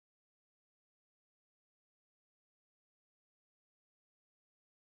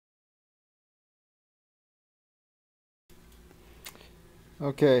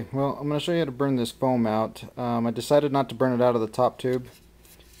Okay, well, I'm going to show you how to burn this foam out. I decided not to burn it out of the top tube,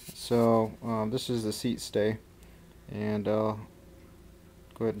 so this is the seat stay, and I'll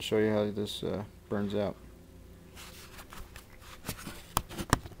go ahead and show you how this burns out.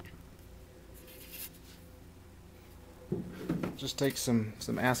 Just take some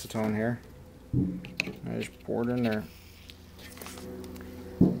acetone here. I just pour it in there.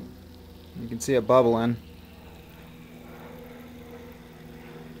 You can see it bubbling.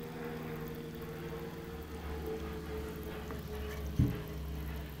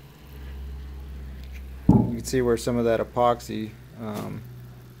 You can see where some of that epoxy,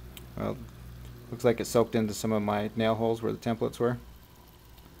 well, looks like it soaked into some of my nail holes where the templates were.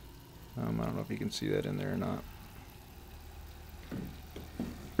 I don't know if you can see that in there or not.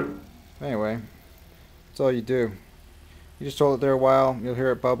 Anyway, that's all you do. You just hold it there a while, you'll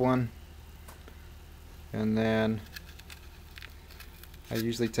hear it bubbling, and then I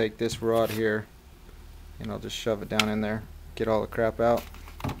usually take this rod here and I'll just shove it down in there, get all the crap out.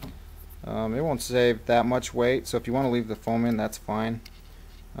 It won't save that much weight, so if you want to leave the foam in, that's fine.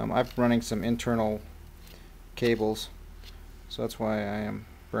 I'm running some internal cables, so that's why I am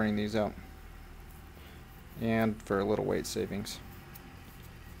burning these out, and for a little weight savings.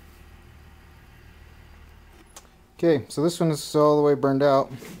 Okay, so this one is all the way burned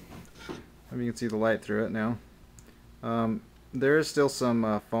out. Maybe you can see the light through it now. There is still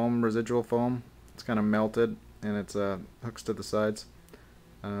some foam, residual foam. It's kind of melted, and it's hooks to the sides.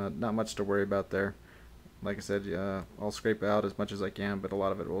 Not much to worry about there. Like I said, I'll scrape out as much as I can, but a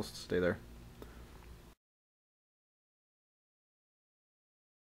lot of it will stay there.